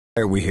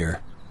Why are we here?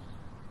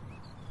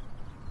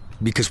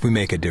 Because we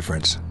make a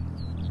difference.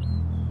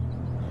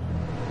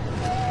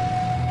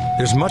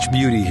 There's much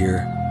beauty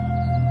here,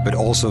 but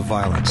also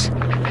violence.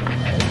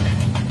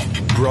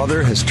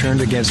 Brother has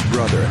turned against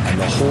brother, and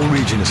the whole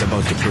region is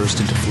about to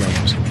burst into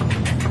flames.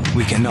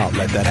 We cannot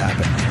let that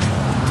happen.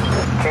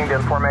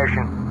 Kingdom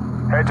formation.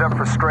 Heads up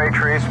for stray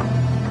trees.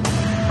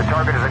 The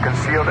target is a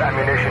concealed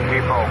ammunition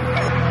depot.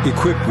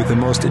 Equipped with the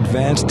most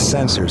advanced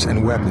sensors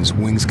and weapons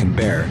wings can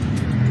bear,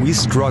 we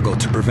struggle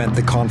to prevent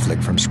the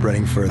conflict from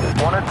spreading further.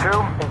 1 and 2,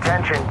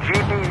 intention,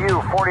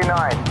 GPU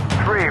 49.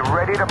 3,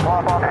 ready to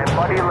pop up and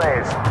buddy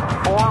lays.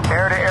 4,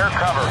 air-to-air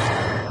cover.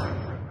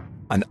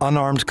 An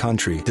unarmed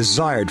country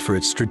desired for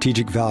its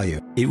strategic value.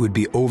 It would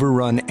be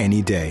overrun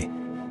any day.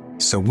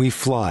 So we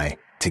fly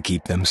to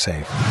keep them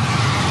safe.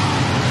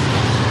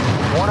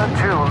 1 and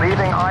 2,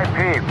 leaving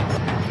IP.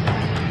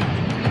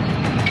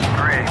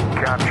 3,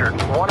 captured.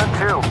 1 and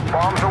 2,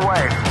 bombs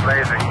away.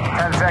 Lazy.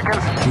 10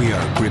 seconds. We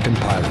are Gripen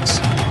pilots.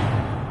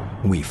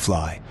 We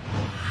fly.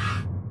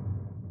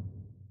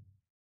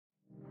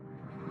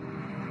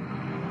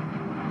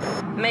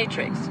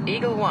 Matrix,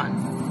 Eagle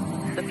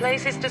 1. The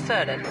place is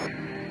deserted.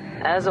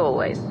 As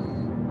always.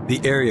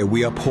 The area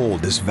we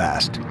uphold is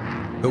vast,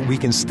 but we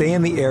can stay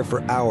in the air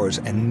for hours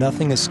and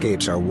nothing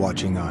escapes our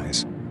watching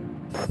eyes.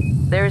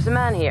 There is a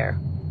man here.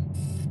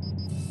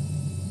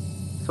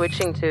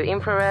 Switching to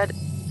infrared.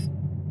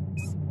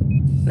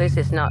 This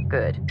is not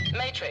good.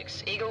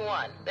 Matrix, Eagle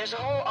 1. There's a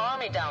whole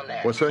army down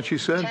there. What's that she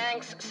said?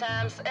 Tanks,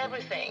 SAMs,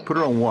 everything. Put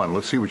her on 1.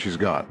 Let's see what she's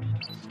got.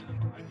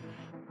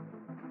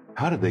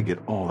 How did they get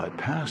all that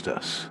past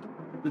us?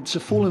 It's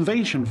a full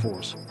invasion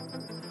force.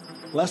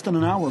 Less than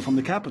an hour from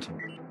the capital.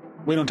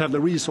 We don't have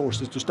the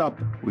resources to stop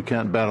them. We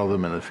can't battle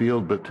them in the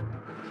field, but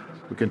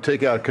we can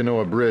take out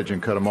Kanoa Bridge and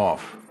cut them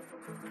off.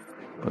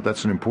 But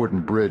that's an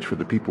important bridge for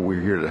the people we're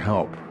here to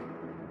help.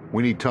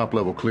 We need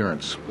top-level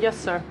clearance. Yes,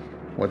 sir.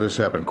 Let this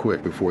happen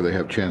quick before they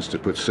have a chance to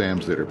put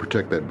SAMs there to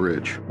protect that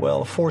bridge.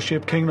 Well,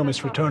 4-ship Kingdom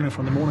is returning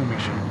from the morning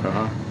mission.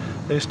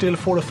 They're still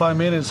 45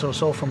 minutes or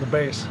so from the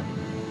base.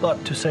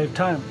 But to save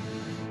time,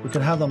 we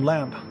can have them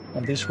land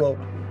on this road.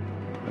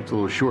 That's a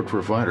little short for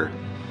a fighter.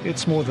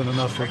 It's more than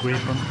enough for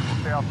Gripen.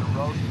 Stay off the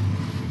road.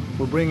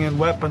 We'll bring in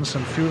weapons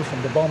and fuel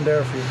from the bombed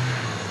airfield.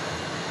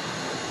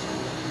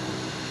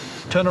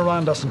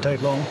 Turnaround doesn't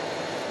take long.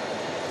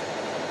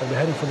 They'll be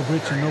heading for the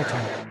bridge in no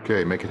time.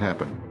 Okay, make it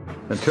happen.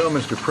 And tell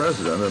Mr.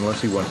 President,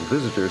 unless he wants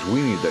visitors,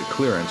 we need that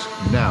clearance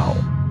now.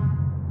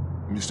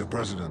 Mr.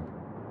 President.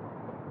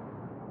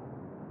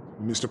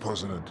 Mr.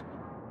 President,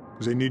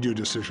 they need your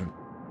decision.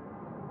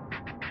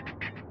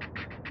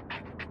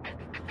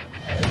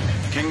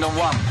 Kingdom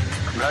 1,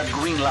 you have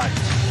green light.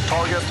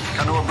 Target,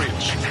 Kanoa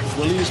Bridge.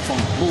 Released from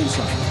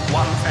Bullseye.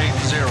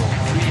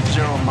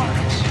 18030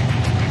 miles.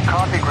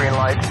 Copy, green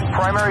light.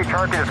 Primary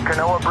target is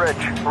Kanoa Bridge.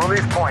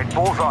 Release point,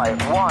 Bullseye,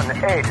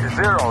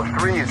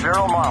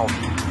 18030 miles.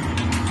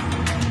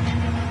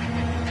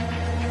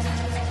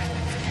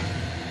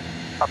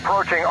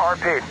 Approaching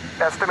RP.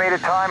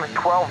 Estimated time,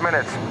 12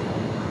 minutes.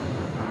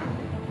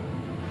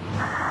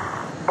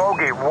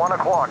 Bogey, 1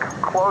 o'clock.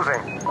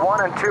 Closing.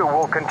 1 and 2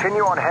 will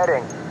continue on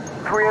heading.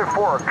 3 and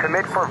 4,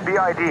 commit for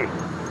VID.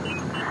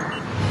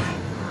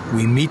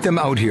 We meet them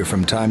out here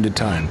from time to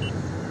time.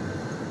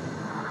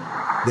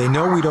 They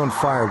know we don't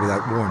fire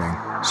without warning,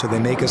 so they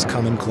make us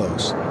come in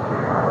close.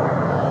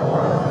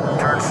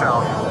 Turn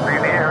south.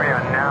 Leave the area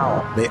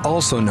now. They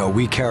also know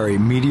we carry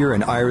Meteor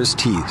and Iris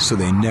teeth, so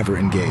they never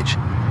engage.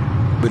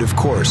 But of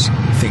course,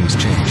 things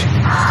change.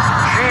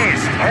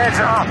 Jeez, heads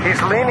up. He's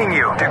leaning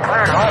you.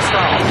 Declared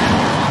hostile.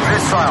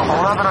 Missile,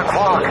 11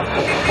 o'clock. 4,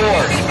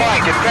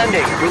 spy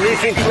defending.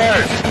 Releasing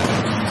flares.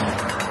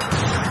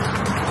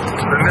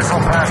 The missile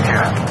passed you.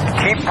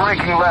 Keep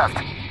braking left.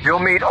 You'll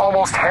meet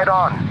almost head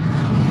on.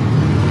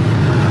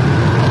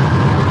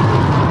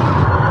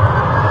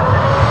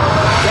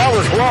 That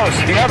was close.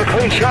 You have a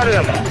clean shot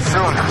at him.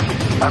 Soon.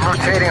 I'm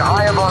rotating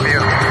high above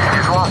you.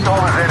 He's lost all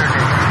his energy.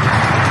 I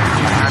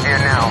have you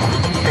now.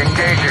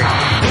 Engaging.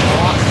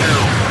 Lock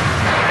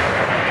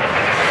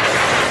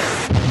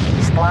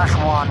 2. Splash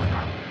 1.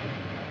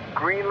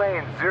 Green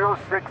lane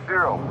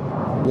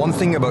 060. One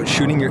thing about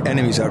shooting your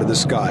enemies out of the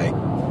sky,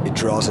 it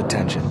draws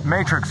attention.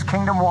 Matrix,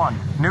 Kingdom 1.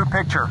 New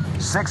picture.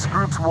 6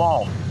 groups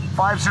wall.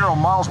 50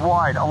 miles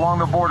wide along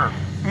the border.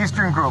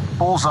 Eastern group,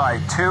 Bullseye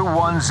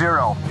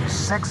 210.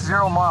 60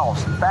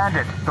 miles.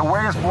 Bandit, the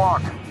way is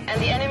blocked.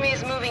 And the enemy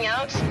is moving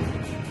out?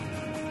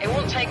 It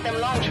won't take them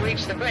long to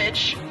reach the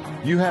bridge.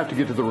 You have to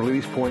get to the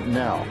release point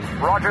now.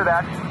 Roger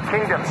that.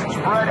 Kingdoms,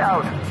 spread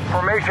out.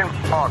 Formation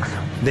box.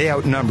 They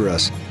outnumber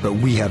us, but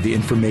we have the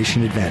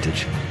information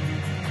advantage.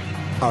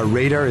 Our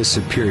radar is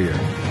superior.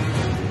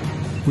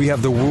 We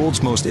have the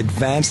world's most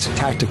advanced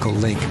tactical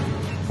link.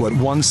 What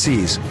one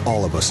sees,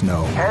 all of us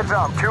know. Heads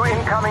up, 2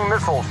 incoming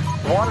missiles.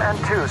 1 and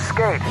 2,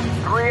 skate.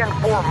 3 and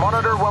 4,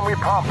 monitor when we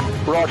pump.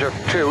 Roger,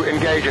 2,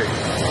 engaging.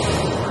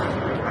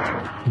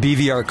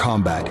 BVR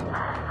combat.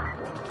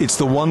 It's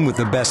the one with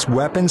the best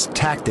weapons,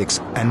 tactics,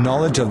 and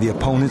knowledge of the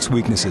opponent's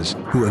weaknesses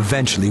who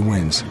eventually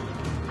wins.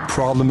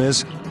 Problem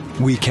is,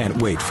 We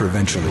can't wait for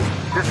eventually.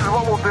 This is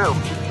what we'll do.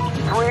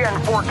 3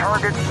 and 4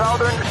 target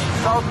southern,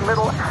 south,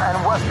 middle,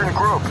 and western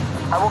group.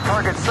 I will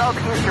target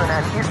southeastern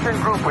and eastern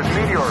group with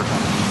meteors.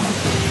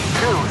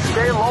 2,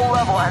 stay low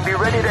level and be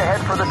ready to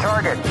head for the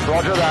target.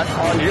 Roger that.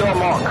 On your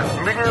mark.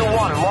 Meteor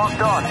 1 locked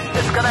on.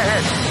 It's gonna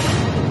hit.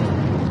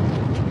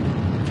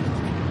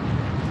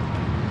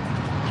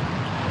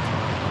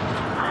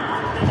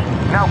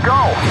 Now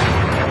go!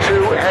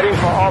 2 heading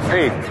for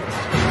RP.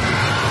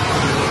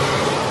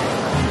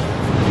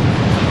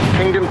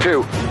 Kingdom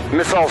 2,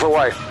 missiles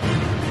away.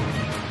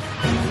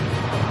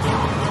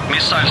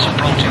 Missiles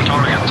approaching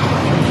target.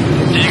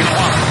 Eagle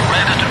 1,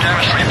 ready to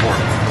damage report.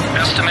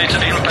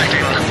 Estimated impact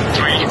in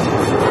 3,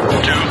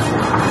 2,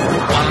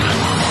 1,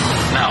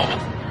 now.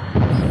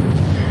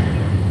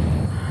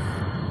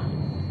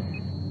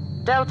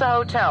 Delta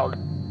Hotel.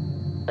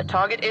 The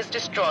target is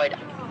destroyed.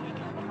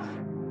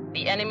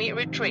 The enemy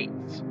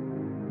retreats.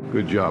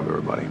 Good job,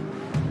 everybody.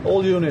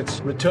 All units,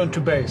 return to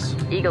base.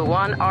 Eagle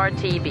 1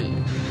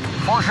 RTB.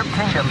 4-ship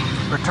Kingdom,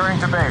 returning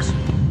to base.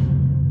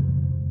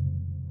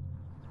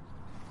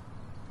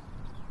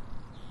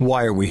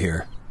 Why are we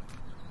here?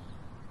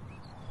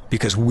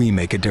 Because we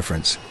make a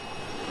difference.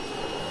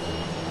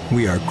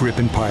 We are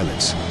Gripen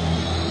pilots.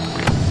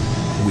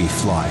 We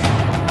fly.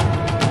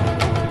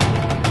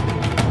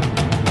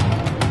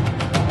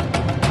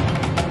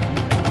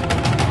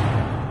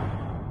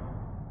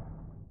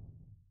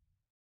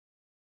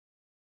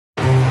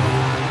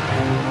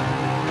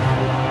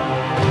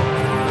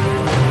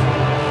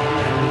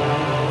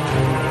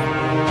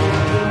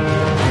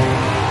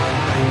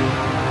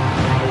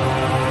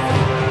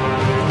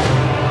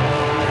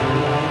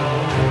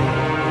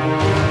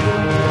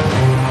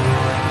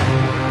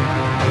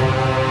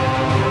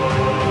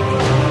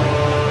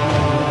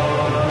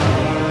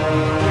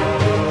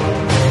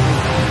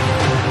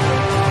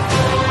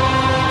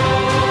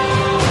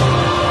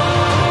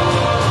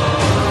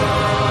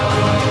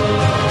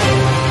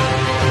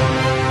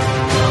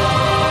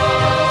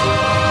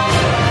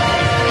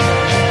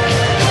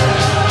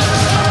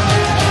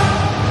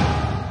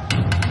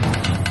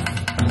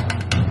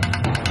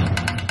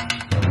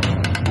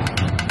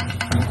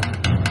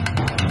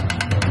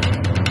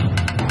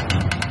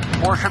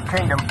 Warship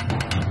Kingdom,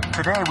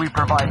 today we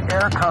provide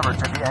air cover to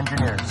the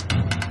engineers.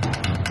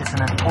 It's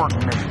an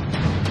important mission.